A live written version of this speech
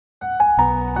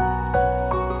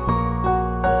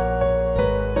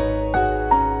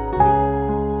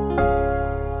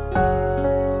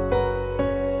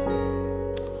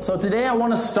So today I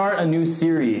want to start a new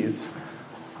series,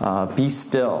 Be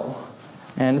Still.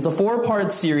 And it's a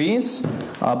 4-part series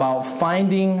about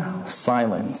finding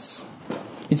silence.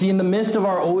 You see, in the midst of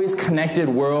our always connected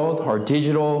world, our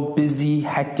digital, busy,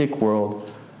 hectic world,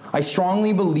 I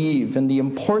strongly believe in the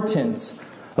importance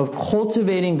of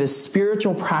cultivating this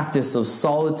spiritual practice of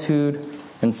solitude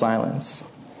and silence.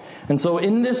 And so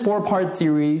in this 4-part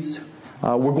series,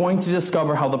 we're going to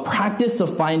discover how the practice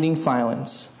of finding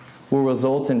silence will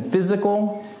result in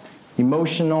physical,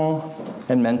 emotional,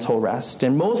 and mental rest.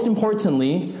 And most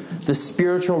importantly, the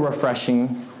spiritual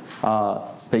refreshing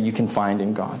that you can find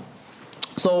in God.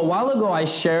 So a while ago, I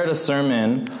shared a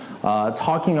sermon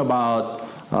talking about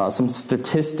some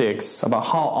statistics about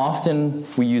how often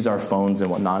we use our phones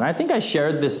and whatnot. And I think I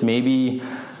shared this maybe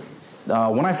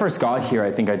when I first got here,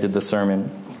 I think I did the sermon.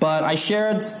 But I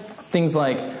shared things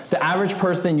like the average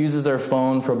person uses their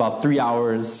phone for about 3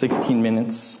 hours, 16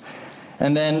 minutes.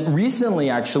 And then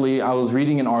recently, actually, I was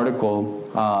reading an article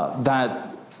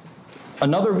that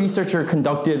another researcher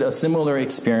conducted a similar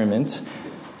experiment.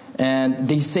 And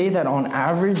they say that on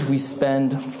average, we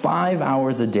spend 5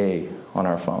 hours a day on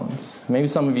our phones. Maybe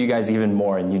some of you guys even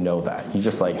more, and you know that. You're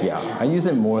just like, yeah, I use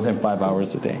it more than 5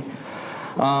 hours a day.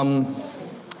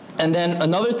 And then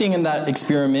another thing in that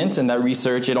experiment, in that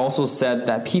research, it also said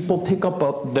that people pick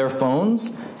up their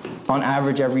phones on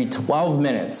average every 12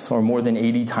 minutes or more than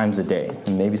 80 times a day.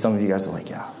 And maybe some of you guys are like,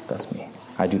 yeah, that's me.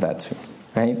 I do that too,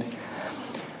 right?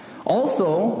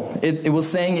 Also, it was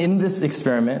saying in this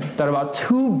experiment that about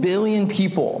 2 billion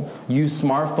people use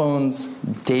smartphones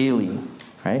daily,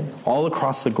 right? All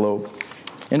across the globe.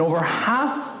 And over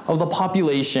half of the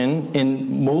population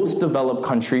in most developed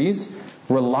countries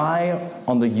rely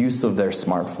on the use of their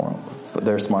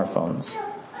smartphones.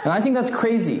 And I think that's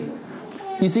crazy.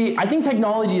 You see, I think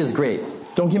technology is great.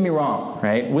 Don't get me wrong,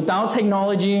 right? Without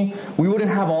technology, we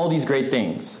wouldn't have all these great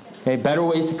things. Okay? Better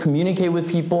ways to communicate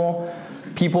with people,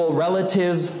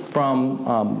 relatives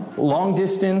from long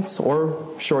distance or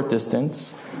short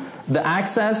distance, the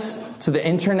access to the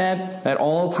internet at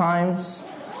all times,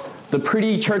 the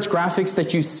pretty church graphics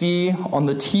that you see on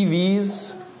the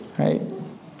TVs, right?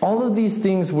 All of these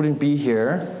things wouldn't be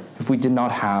here if we did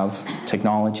not have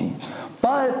technology.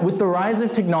 But with the rise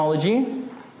of technology,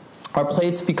 our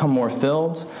plates become more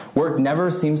filled. Work never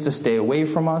seems to stay away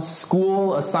from us.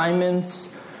 School,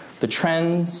 assignments, the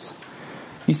trends.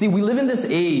 You see, we live in this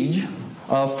age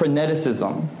of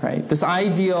freneticism, right? This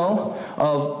ideal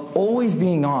of always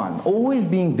being on, always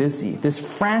being busy, this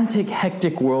frantic,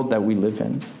 hectic world that we live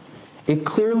in. It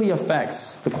clearly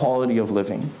affects the quality of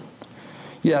living.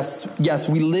 Yes,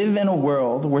 we live in a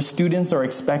world where students are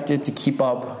expected to keep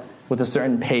up with a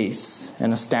certain pace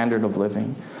and a standard of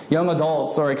living. Young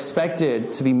adults are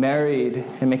expected to be married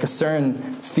and make a certain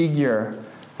figure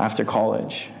after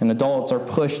college. And adults are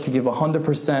pushed to give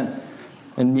 100%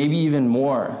 and maybe even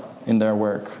more in their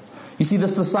work. You see, the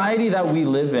society that we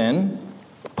live in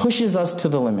pushes us to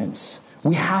the limits.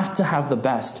 We have to have the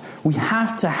best. We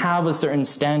have to have a certain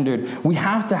standard. We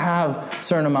have to have a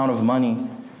certain amount of money.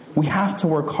 We have to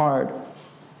work hard.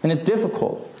 And it's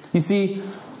difficult. You see,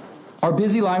 our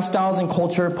busy lifestyles and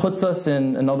culture puts us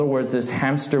in other words, this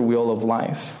hamster wheel of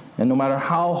life. And no matter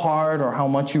how hard or how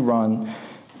much you run,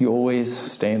 you always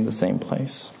stay in the same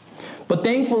place. But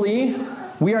thankfully,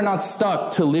 we are not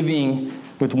stuck to living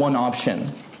with one option.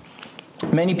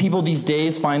 Many people these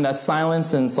days find that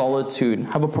silence and solitude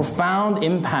have a profound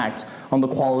impact on the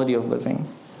quality of living.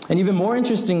 And even more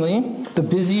interestingly, the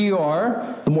busier you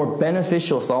are, the more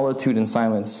beneficial solitude and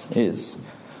silence is.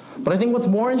 But I think what's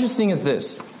more interesting is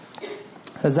this,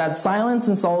 is that silence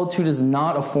and solitude is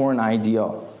not a foreign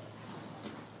ideal,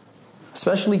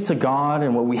 especially to God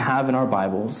and what we have in our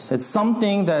Bibles. It's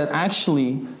something that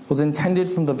actually was intended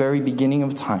from the very beginning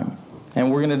of time.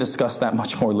 And we're going to discuss that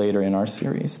much more later in our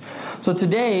series. So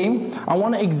today, I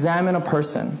want to examine a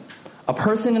person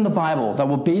in the Bible that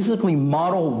will basically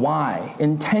model why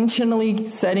intentionally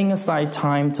setting aside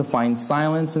time to find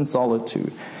silence and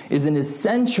solitude is an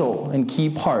essential and key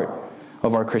part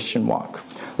of our Christian walk.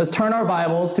 Let's turn our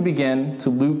Bibles to begin to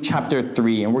Luke chapter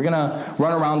 3. And we're going to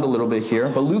run around a little bit here.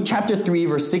 But Luke chapter 3,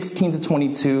 verse 16 to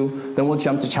 22. Then we'll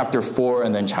jump to chapter 4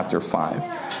 and then chapter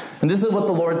 5. And this is what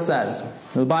the Lord says.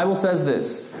 The Bible says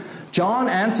this. John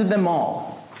answered them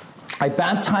all, I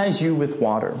baptize you with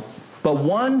water. But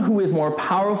one who is more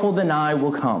powerful than I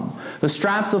will come, the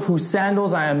straps of whose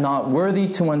sandals I am not worthy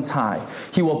to untie.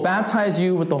 He will baptize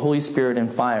you with the Holy Spirit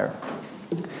and fire.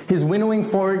 His winnowing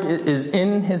fork is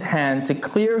in his hand to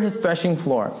clear his threshing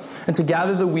floor and to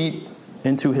gather the wheat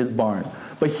into his barn.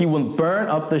 But he will burn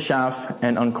up the chaff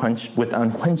with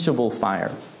unquenchable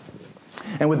fire.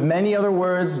 And with many other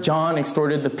words, John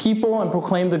exhorted the people and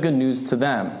proclaimed the good news to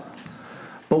them.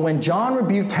 But when John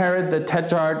rebuked Herod the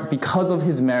Tetrarch because of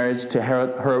his marriage to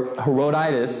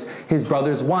Herodias, his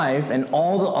brother's wife, and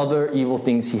all the other evil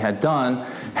things he had done,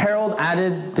 Herod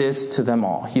added this to them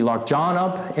all. He locked John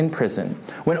up in prison.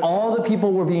 When all the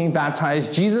people were being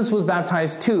baptized, Jesus was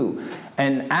baptized too.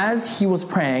 And as he was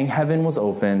praying, heaven was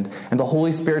opened, and the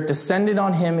Holy Spirit descended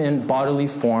on him in bodily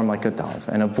form like a dove.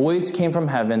 And a voice came from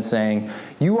heaven saying,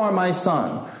 "You are my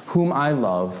Son, whom I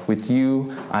love. With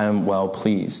you I am well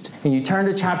pleased." And you turn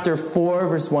to chapter 4,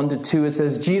 verse 1 to 2. It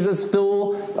says, Jesus,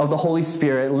 full of the Holy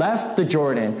Spirit, left the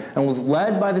Jordan and was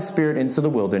led by the Spirit into the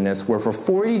wilderness, where for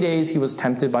 40 days he was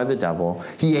tempted by the devil.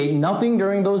 He ate nothing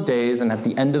during those days, and at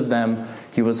the end of them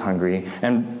he was hungry.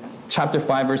 And chapter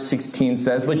 5, verse 16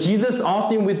 says, "But Jesus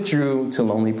often withdrew to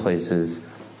lonely places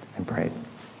and prayed."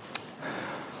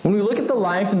 When we look at the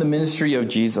life and the ministry of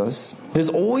Jesus, there's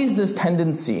always this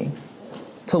tendency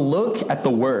to look at the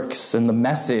works and the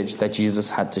message that Jesus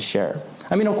had to share.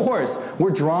 I mean, of course, we're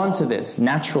drawn to this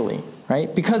naturally,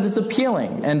 right? Because it's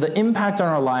appealing and the impact on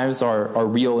our lives are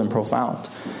real and profound.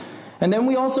 And then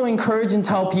we also encourage and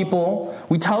tell people,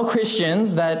 we tell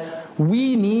Christians that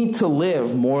we need to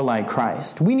live more like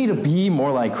Christ. We need to be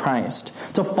more like Christ,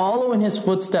 to follow in his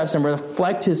footsteps and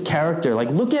reflect his character. Like,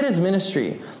 look at his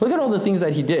ministry. Look at all the things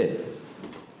that he did.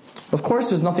 Of course,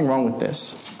 there's nothing wrong with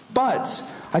this. But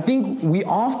I think we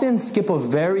often skip a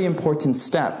very important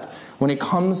step when it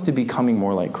comes to becoming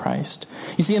more like Christ.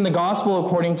 You see, in the gospel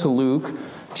according to Luke,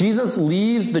 Jesus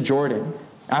leaves the Jordan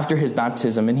after his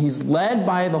baptism, and he's led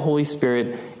by the Holy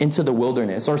Spirit into the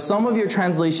wilderness, or some of your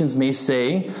translations may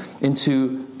say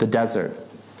into the desert.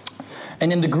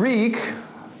 And in the Greek,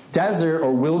 desert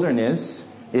or wilderness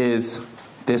is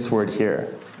this word here,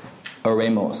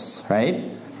 eremos, right?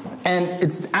 And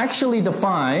it's actually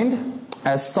defined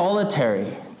as solitary,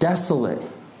 desolate,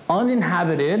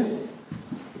 uninhabited,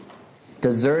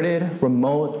 deserted,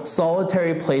 remote,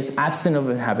 solitary place, absent of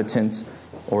inhabitants,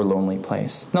 or lonely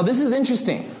place. Now this is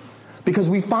interesting because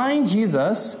we find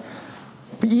Jesus,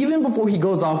 even before he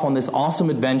goes off on this awesome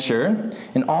adventure,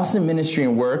 an awesome ministry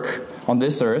and work on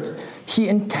this earth, he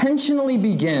intentionally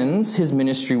begins his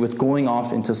ministry with going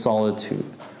off into solitude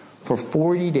for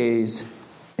 40 days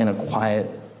in a quiet,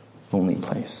 lonely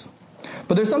place.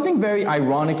 But there's something very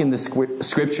ironic in the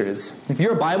scriptures. If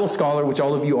you're a Bible scholar, which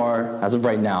all of you are as of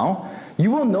right now,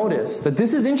 you will notice that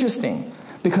this is interesting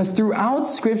because throughout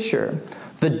scripture,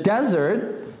 the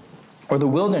desert or the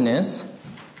wilderness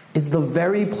is the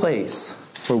very place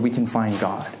where we can find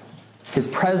God, his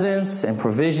presence and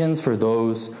provisions for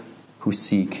those who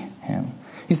seek him.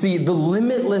 You see, the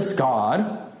limitless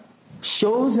God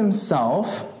shows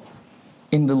himself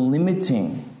in the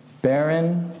limiting,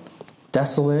 barren,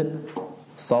 desolate,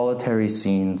 solitary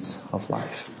scenes of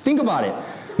life. Think about it.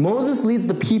 Moses leads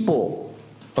the people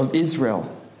of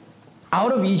Israel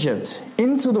out of Egypt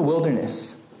into the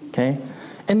wilderness, okay?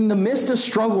 And in the midst of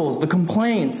struggles, the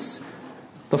complaints,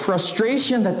 the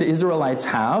frustration that the Israelites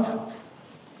have,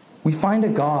 we find a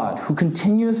God who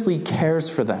continuously cares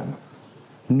for them,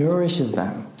 nourishes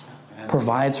them,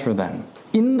 provides for them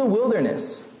in the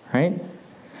wilderness, right?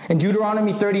 In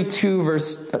Deuteronomy 32,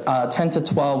 verse 10 to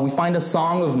 12, we find a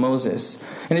song of Moses.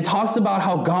 And it talks about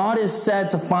how God is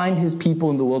said to find his people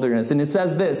in the wilderness. And it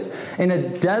says this, "In a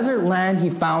desert land he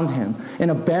found him. In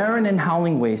a barren and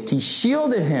howling waste, he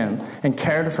shielded him and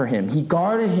cared for him. He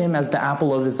guarded him as the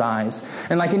apple of his eyes.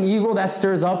 And like an eagle that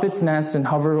stirs up its nest and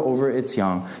hovers over its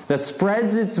young, that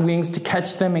spreads its wings to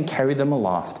catch them and carry them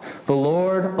aloft. The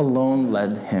Lord alone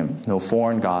led him. No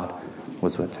foreign God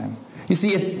was with him." You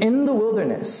see, it's in the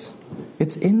wilderness,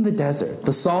 it's in the desert,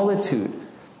 the solitude,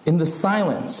 in the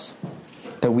silence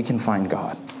that we can find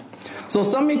God. So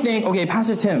some may think, okay,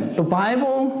 Pastor Tim, the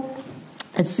Bible,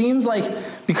 it seems like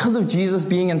because of Jesus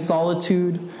being in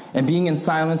solitude and being in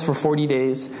silence for 40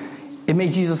 days, it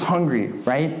made Jesus hungry,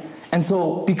 right? And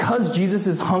so because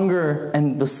Jesus' hunger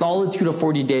and the solitude of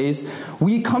 40 days,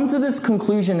 we come to this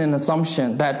conclusion and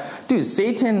assumption that, dude,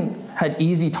 Satan had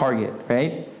easy target,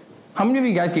 right? How many of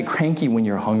you guys get cranky when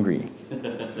you're hungry?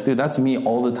 Dude, that's me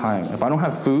all the time. If I don't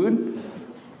have food,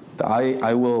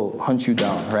 I will hunt you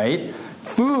down, right?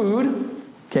 Food,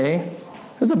 okay,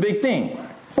 that's a big thing.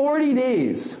 40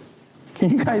 days.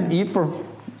 Can you guys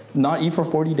not eat for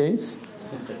 40 days?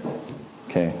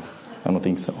 Okay, I don't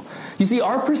think so. You see,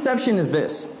 our perception is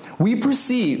this. We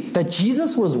perceive that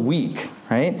Jesus was weak,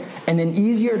 right? And an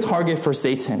easier target for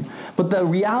Satan. But the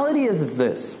reality is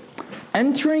this.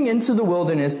 Entering into the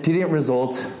wilderness didn't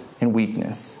result in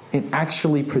weakness. It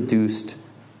actually produced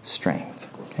strength.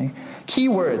 Okay? Key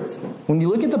words. When you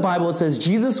look at the Bible, it says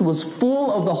Jesus was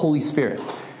full of the Holy Spirit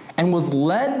and was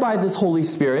led by this Holy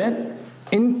Spirit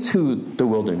into the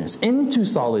wilderness, into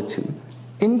solitude,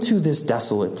 into this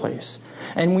desolate place.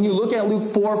 And when you look at Luke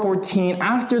 4:14,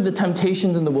 after the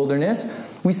temptations in the wilderness,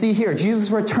 we see here, Jesus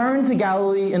returned to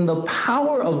Galilee in the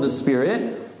power of the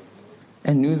Spirit,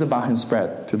 and news about him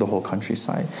spread through the whole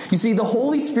countryside. You see, the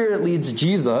Holy Spirit leads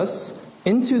Jesus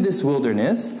into this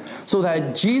wilderness so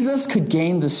that Jesus could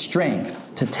gain the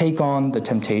strength to take on the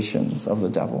temptations of the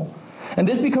devil. And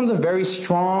this becomes a very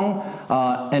strong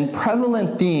and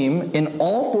prevalent theme in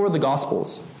all four of the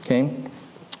Gospels. Okay?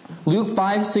 Luke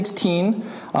 5:16,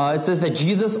 it says that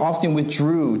Jesus often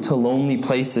withdrew to lonely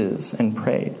places and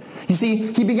prayed. You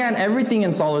see, he began everything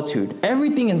in solitude,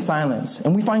 everything in silence.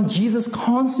 And we find Jesus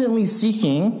constantly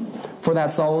seeking for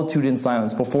that solitude and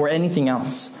silence before anything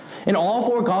else. In all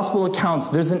four gospel accounts,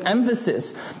 there's an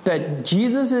emphasis that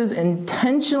Jesus is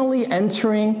intentionally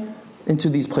entering into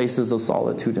these places of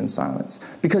solitude and silence,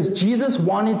 because Jesus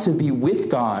wanted to be with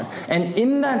God. And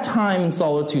in that time in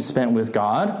solitude spent with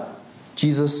God,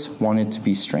 Jesus wanted to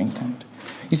be strengthened.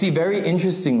 You see, very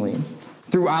interestingly,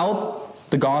 throughout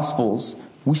the Gospels,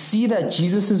 we see that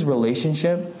Jesus'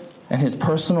 relationship and his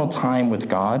personal time with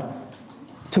God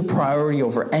took priority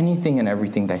over anything and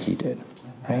everything that he did,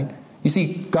 right? You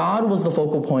see, God was the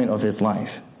focal point of his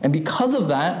life. And because of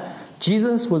that,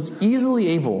 Jesus was easily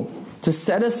able to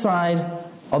set aside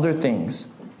other things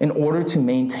in order to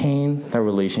maintain that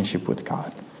relationship with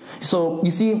God. So,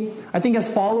 you see, I think as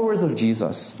followers of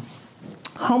Jesus,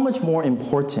 how much more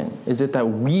important is it that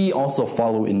we also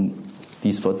follow in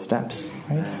these footsteps,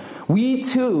 right? We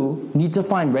too need to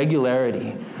find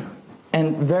regularity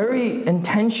and very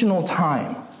intentional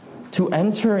time to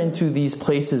enter into these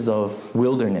places of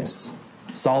wilderness,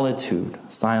 solitude,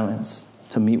 silence,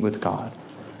 to meet with God,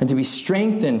 and to be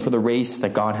strengthened for the race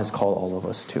that God has called all of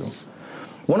us to.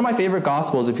 One of my favorite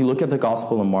Gospels, if you look at the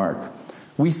Gospel of Mark,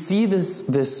 we see this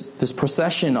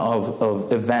procession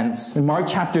of events. In Mark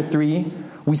chapter 3,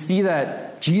 we see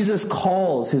that Jesus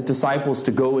calls his disciples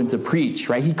to go and to preach,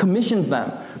 right? He commissions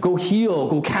them, go heal,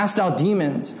 go cast out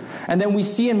demons. And then we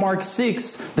see in Mark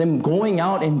 6, them going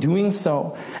out and doing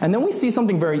so. And then we see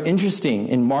something very interesting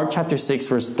in Mark chapter 6,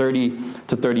 verse 30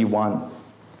 to 31.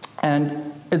 And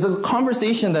it's a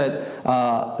conversation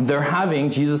that they're having,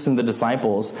 Jesus and the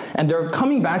disciples, and they're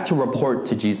coming back to report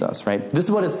to Jesus, right? This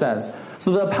is what it says.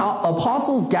 So the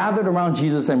apostles gathered around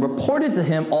Jesus and reported to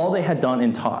him all they had done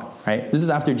and taught, right? This is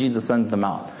after Jesus sends them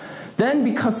out. Then,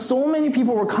 because so many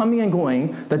people were coming and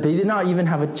going that they did not even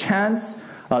have a chance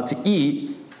to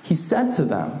eat, he said to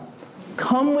them,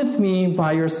 "Come with me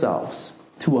by yourselves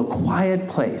to a quiet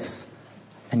place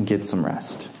and get some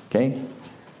rest." Okay?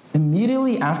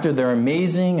 Immediately after their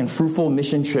amazing and fruitful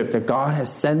mission trip that God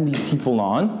has sent these people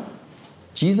on,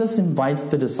 Jesus invites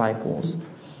the disciples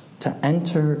to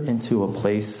enter into a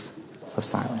place of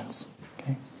silence.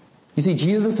 Okay? You see,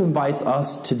 Jesus invites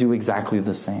us to do exactly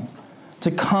the same,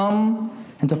 to come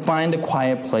and to find a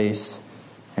quiet place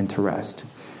and to rest.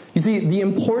 You see, the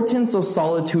importance of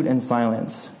solitude and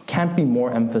silence can't be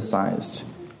more emphasized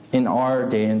in our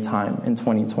day and time in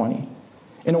 2020.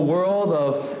 In a world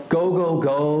of go, go,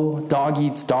 go, dog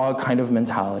eats dog kind of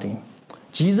mentality,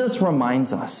 Jesus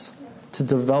reminds us to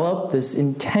develop this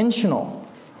intentional,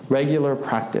 regular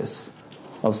practice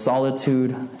of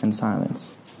solitude and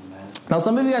silence. Now,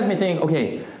 some of you guys may think,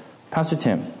 okay, Pastor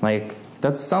Tim,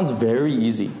 that sounds very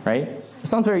easy, right? It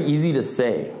sounds very easy to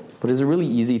say, but is it really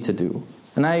easy to do?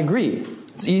 And I agree.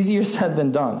 It's easier said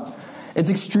than done. It's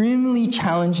extremely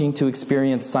challenging to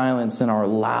experience silence in our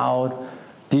loud,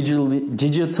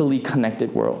 digitally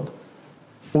connected world.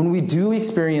 When we do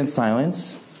experience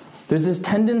silence, there's this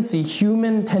tendency,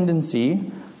 human tendency,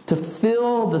 to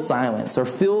fill the silence or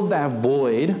fill that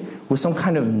void with some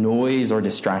kind of noise or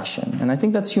distraction. And I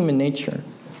think that's human nature.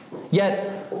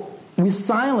 Yet, with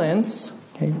silence,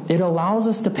 okay, it allows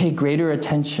us to pay greater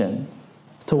attention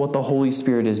to what the Holy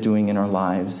Spirit is doing in our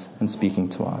lives and speaking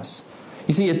to us.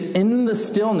 You see, it's in the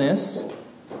stillness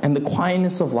and the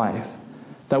quietness of life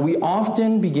that we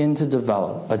often begin to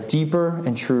develop a deeper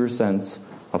and truer sense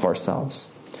of ourselves.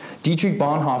 Dietrich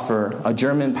Bonhoeffer, a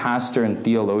German pastor and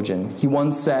theologian, he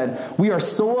once said, "We are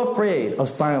so afraid of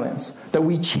silence that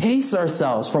we chase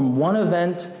ourselves from one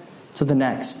event to the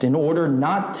next in order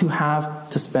not to have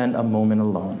to spend a moment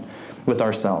alone with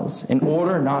ourselves, in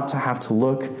order not to have to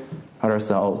look at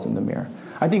ourselves in the mirror."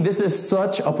 I think this is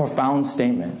such a profound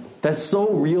statement, that's so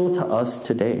real to us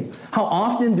today? How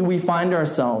often do we find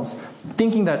ourselves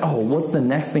thinking that, oh, what's the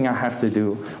next thing I have to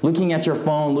do? Looking at your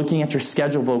phone, looking at your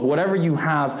schedule book, whatever you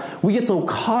have, we get so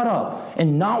caught up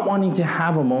in not wanting to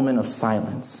have a moment of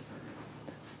silence.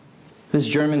 This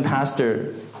German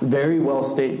pastor very well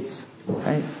states,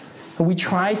 right? We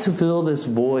try to fill this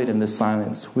void and this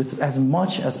silence with as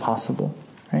much as possible,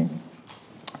 right?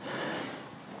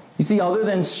 You see, other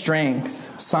than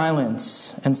strength,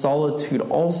 silence and solitude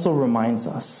also reminds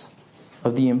us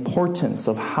of the importance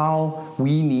of how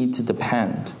we need to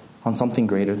depend on something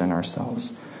greater than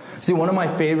ourselves. See, one of my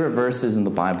favorite verses in the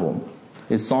Bible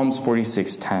is Psalms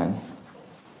 46:10.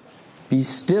 Be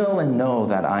still and know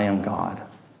that I am God.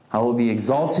 I will be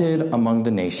exalted among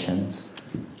the nations,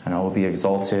 and I will be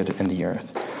exalted in the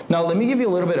earth. Now, let me give you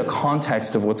a little bit of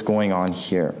context of what's going on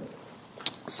here.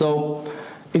 So,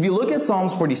 if you look at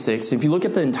Psalms 46, if you look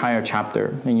at the entire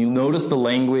chapter, and you notice the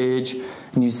language,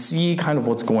 and you see kind of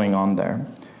what's going on there,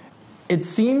 it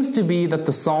seems to be that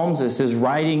the psalmist is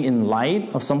writing in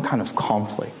light of some kind of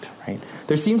conflict, right?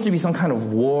 There seems to be some kind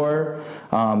of war,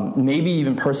 maybe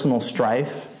even personal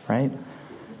strife, right?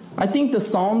 I think the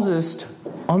psalmist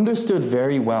understood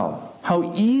very well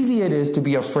how easy it is to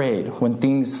be afraid when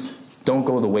things don't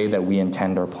go the way that we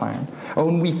intend or plan, or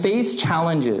when we face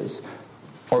challenges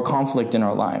or conflict in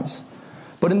our lives.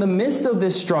 But in the midst of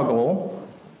this struggle,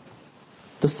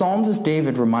 the psalmist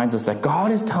David reminds us that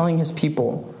God is telling his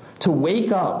people to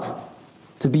wake up,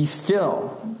 to be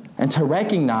still, and to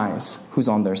recognize who's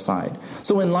on their side.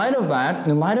 So in light of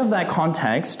that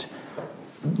context,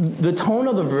 the tone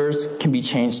of the verse can be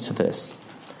changed to this.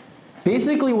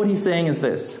 Basically what he's saying is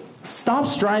this: stop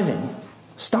striving,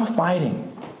 stop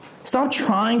fighting, stop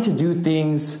trying to do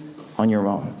things on your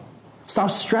own.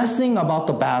 Stop stressing about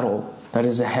the battle that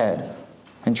is ahead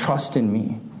and trust in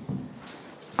me.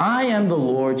 I am the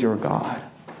Lord your God.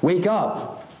 Wake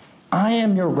up. I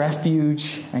am your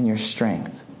refuge and your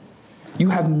strength. You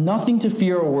have nothing to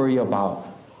fear or worry about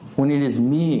when it is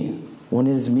me,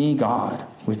 God,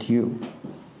 with you.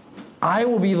 I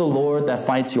will be the Lord that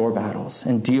fights your battles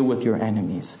and deal with your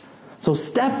enemies. So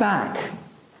step back,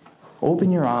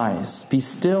 open your eyes, be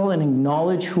still and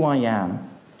acknowledge who I am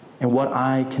and what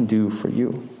I can do for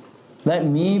you. Let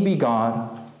me be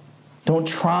God. Don't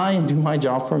try and do my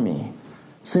job for me.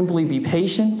 Simply be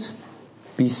patient,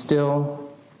 be still,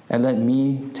 and let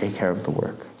me take care of the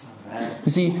work.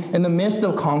 You see, in the midst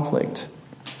of conflict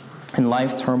and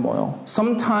life turmoil,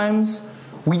 sometimes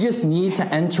we just need to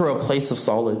enter a place of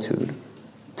solitude,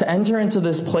 to enter into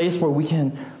this place where we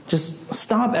can just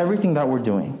stop everything that we're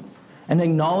doing and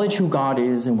acknowledge who God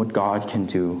is and what God can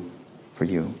do for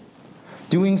you.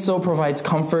 Doing so provides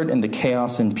comfort in the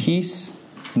chaos and peace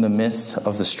in the midst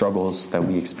of the struggles that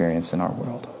we experience in our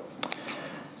world.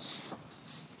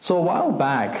 So a while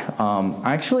back,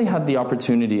 I actually had the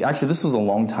opportunity, this was a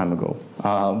long time ago,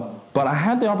 but I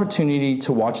had the opportunity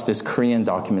to watch this Korean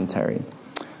documentary.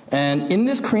 And in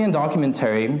this Korean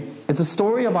documentary, it's a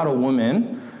story about a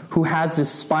woman who has this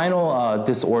spinal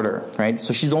disorder, right?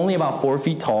 So she's only about 4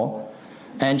 feet tall,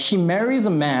 and she marries a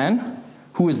man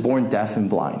who is born deaf and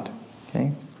blind,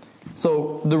 okay?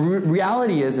 So the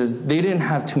reality is they didn't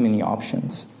have too many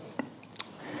options.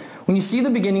 When you see the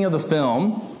beginning of the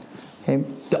film, okay,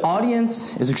 the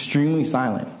audience is extremely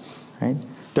silent, right?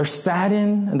 They're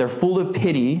saddened and they're full of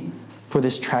pity for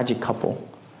this tragic couple.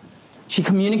 She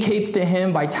communicates to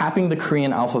him by tapping the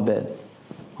Korean alphabet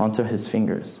onto his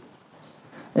fingers.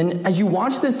 And as you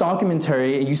watch this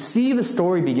documentary and you see the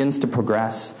story begins to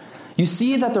progress, you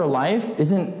see that their life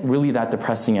isn't really that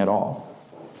depressing at all.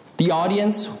 The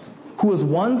audience, who was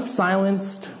once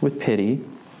silenced with pity,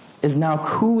 is now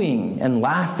cooing and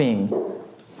laughing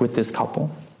with this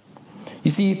couple.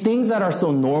 You see, things that are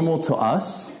so normal to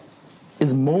us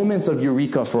is moments of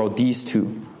eureka for these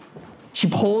two. She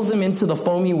pulls him into the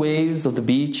foamy waves of the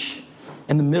beach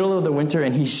in the middle of the winter,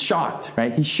 and he's shocked,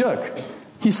 right? He's shook.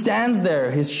 He stands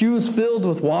there, his shoes filled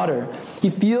with water. He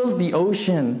feels the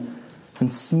ocean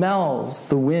and smells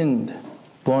the wind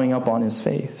blowing up on his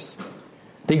face.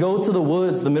 They go to the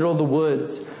woods, the middle of the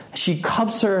woods. She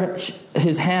cups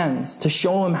his hands to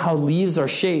show him how leaves are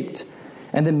shaped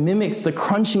and then mimics the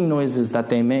crunching noises that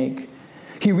they make.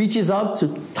 He reaches up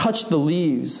to touch the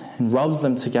leaves and rubs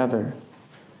them together.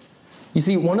 You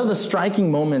see, one of the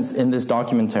striking moments in this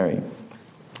documentary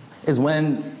is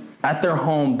when, at their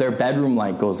home, their bedroom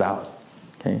light goes out.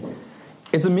 Okay?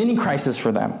 It's a mini crisis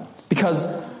for them because,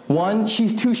 one,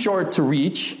 she's too short to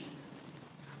reach,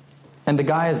 and the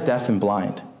guy is deaf and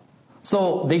blind.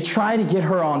 So they try to get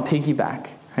her on piggyback,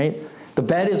 right? The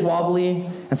bed is wobbly,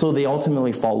 and so they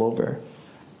ultimately fall over.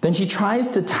 Then she tries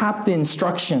to tap the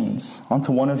instructions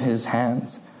onto one of his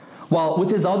hands, while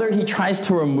with his other, he tries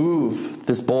to remove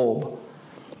this bulb.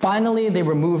 Finally, they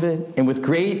remove it, and with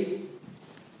great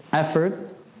effort,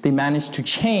 they manage to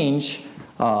change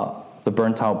the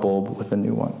burnt-out bulb with a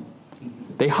new one.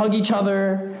 They hug each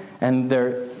other, and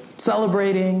they're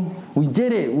celebrating. We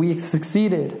did it. We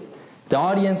succeeded. The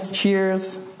audience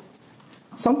cheers.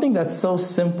 Something that's so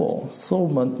simple, so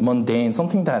mundane,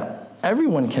 something that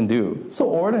everyone can do, so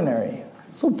ordinary,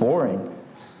 so boring,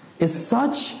 is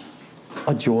such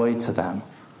a joy to them.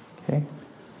 Okay?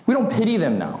 We don't pity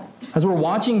them now. As we're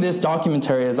watching this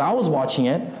documentary, as I was watching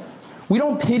it, we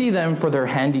don't pity them for their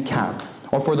handicap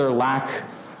or for their lack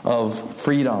of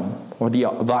freedom or the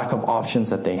lack of options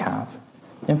that they have.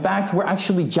 In fact, we're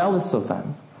actually jealous of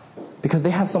them because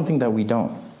they have something that we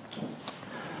don't.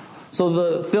 So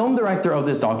the film director of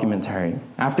this documentary,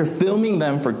 after filming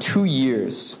them for 2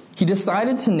 years, he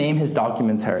decided to name his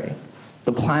documentary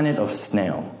The Planet of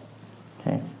Snail.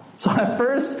 Okay? So at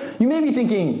first, you may be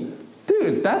thinking,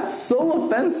 dude, that's so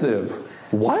offensive.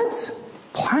 What?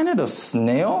 Planet of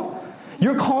Snail?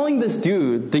 You're calling this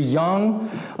dude, the young,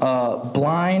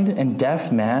 blind, and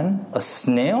deaf man, a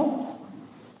snail?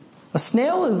 A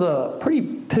snail is a pretty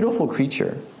pitiful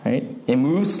creature, right? It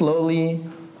moves slowly.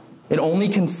 It only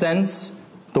can sense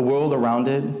the world around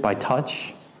it by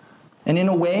touch. And in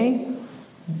a way,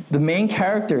 the main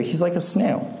character, he's like a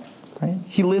snail, right?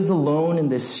 He lives alone in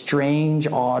this strange,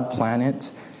 odd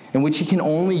planet in which he can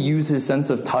only use his sense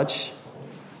of touch.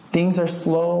 Things are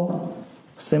slow,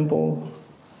 simple,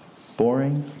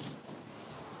 boring.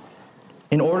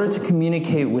 In order to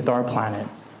communicate with our planet,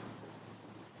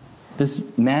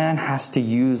 this man has to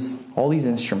use all these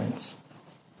instruments: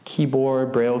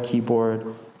 keyboard, braille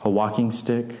keyboard, a walking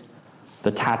stick,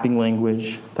 the tapping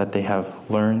language that they have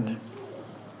learned.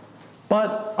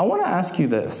 But I want to ask you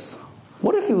this.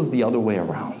 What if it was the other way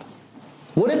around?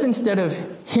 What if instead of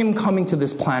him coming to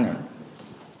this planet,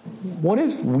 what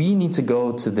if we need to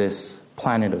go to this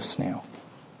planet of snail?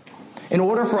 In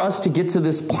order for us to get to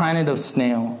this planet of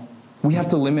snail, we have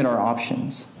to limit our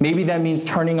options. Maybe that means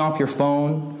turning off your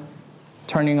phone,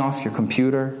 turning off your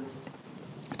computer,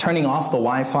 turning off the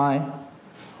Wi-Fi,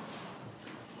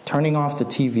 turning off the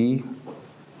TV,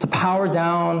 to power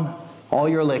down all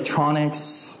your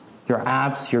electronics, your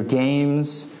apps, your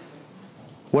games,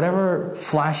 whatever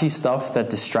flashy stuff that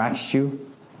distracts you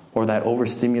or that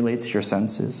overstimulates your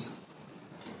senses.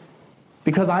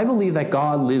 Because I believe that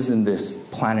God lives in this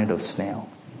planet of snail.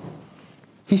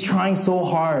 He's trying so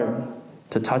hard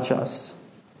to touch us,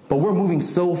 but we're moving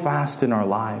so fast in our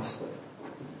lives.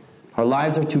 Our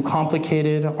lives are too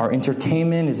complicated, our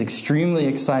entertainment is extremely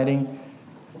exciting,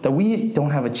 that we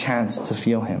don't have a chance to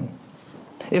feel him.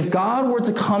 If God were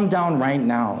to come down right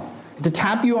now, to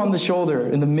tap you on the shoulder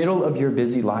in the middle of your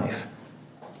busy life,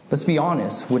 let's be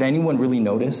honest, would anyone really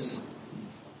notice?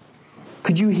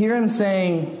 Could you hear him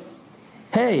saying,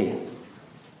 "Hey,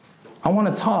 I want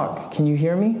to talk. Can you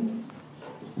hear me?"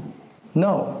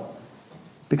 No.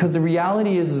 Because the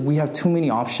reality is we have too many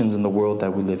options in the world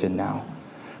that we live in now.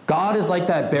 God is like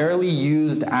that barely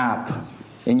used app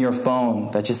in your phone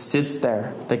that just sits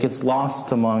there, that gets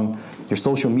lost among your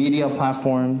social media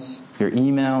platforms, your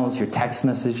emails, your text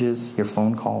messages, your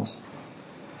phone calls.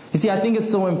 You see, I think it's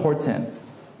so important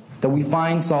that we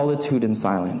find solitude and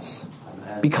silence,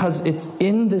 because it's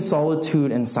in this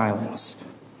solitude and silence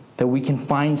that we can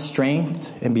find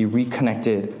strength and be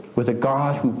reconnected with a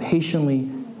God who patiently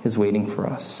is waiting for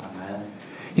us.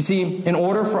 You see, in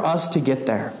order for us to get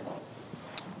there,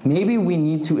 maybe we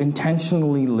need to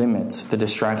intentionally limit the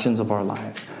distractions of our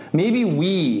lives. Maybe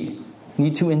we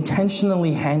need to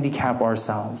intentionally handicap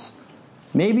ourselves.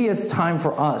 Maybe it's time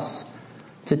for us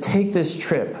to take this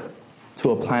trip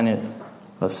to a planet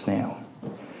of snail.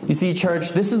 You see,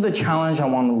 church, this is the challenge I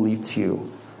want to leave to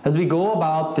you as we go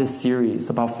about this series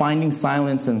about finding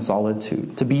silence and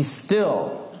solitude, to be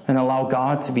still and allow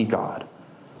God to be God.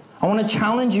 I want to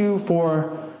challenge you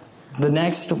for the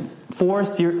next 4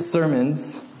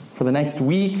 sermons, for the next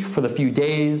week, for the few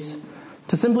days,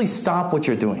 to simply stop what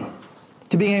you're doing,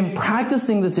 to begin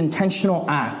practicing this intentional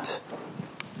act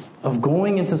of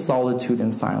going into solitude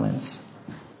and silence,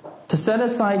 to set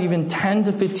aside even 10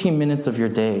 to 15 minutes of your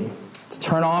day, to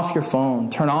turn off your phone,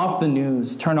 turn off the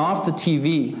news, turn off the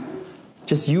TV,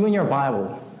 just you and your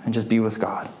Bible, and just be with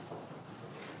God.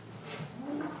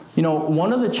 You know,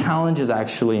 one of the challenges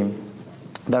actually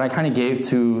that I kind of gave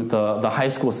to the high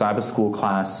school Sabbath school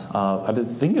class, I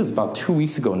think it was about 2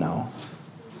 weeks ago now.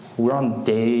 We're on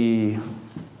day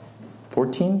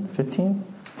 14, 15?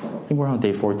 I think we're on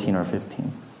day 14 or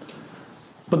 15.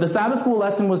 But the Sabbath school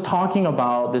lesson was talking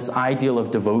about this ideal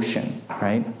of devotion,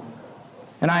 right?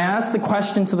 And I asked the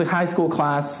question to the high school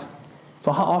class,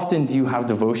 so how often do you have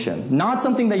devotion? Not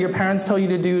something that your parents tell you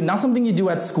to do, not something you do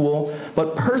at school,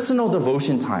 but personal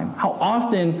devotion time. How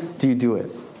often do you do it?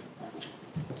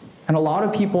 And a lot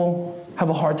of people have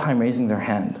a hard time raising their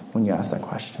hand when you ask that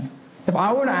question. If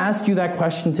I were to ask you that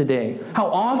question today, how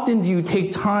often do you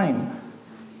take time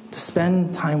to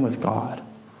spend time with God?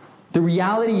 The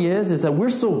reality is that we're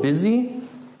so busy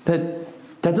that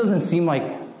doesn't seem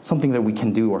like something that we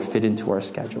can do or fit into our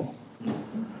schedule.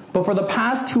 But for the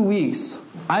past 2 weeks,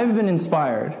 I've been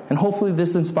inspired, and hopefully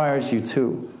this inspires you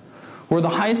too, where the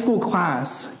high school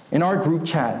class in our group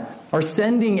chat are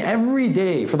sending every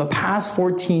day for the past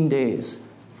 14 days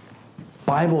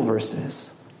Bible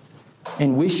verses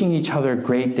and wishing each other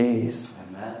great days.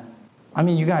 Amen. I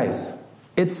mean, you guys,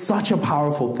 it's such a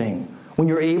powerful thing when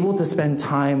you're able to spend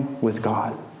time with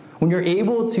God, when you're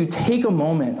able to take a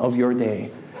moment of your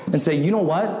day and say, you know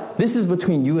what? This is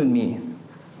between you and me.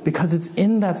 Because it's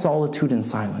in that solitude and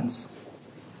silence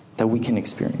that we can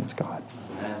experience God.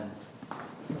 Amen.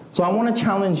 So I want to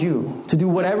challenge you to do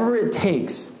whatever it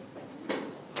takes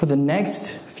for the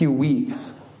next few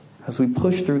weeks as we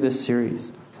push through this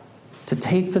series to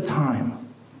take the time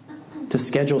to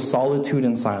schedule solitude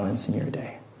and silence in your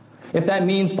day. If that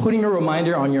means putting a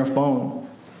reminder on your phone,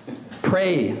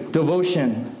 pray,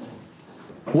 devotion,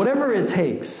 whatever it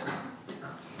takes,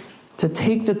 to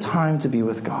take the time to be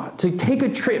with God, to take a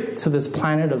trip to this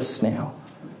planet of snail,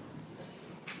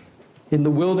 in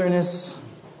the wilderness,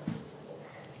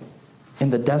 in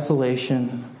the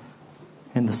desolation,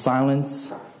 in the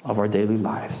silence of our daily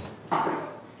lives.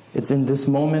 It's in this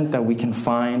moment that we can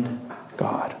find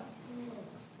God,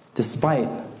 despite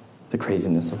the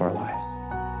craziness of our lives.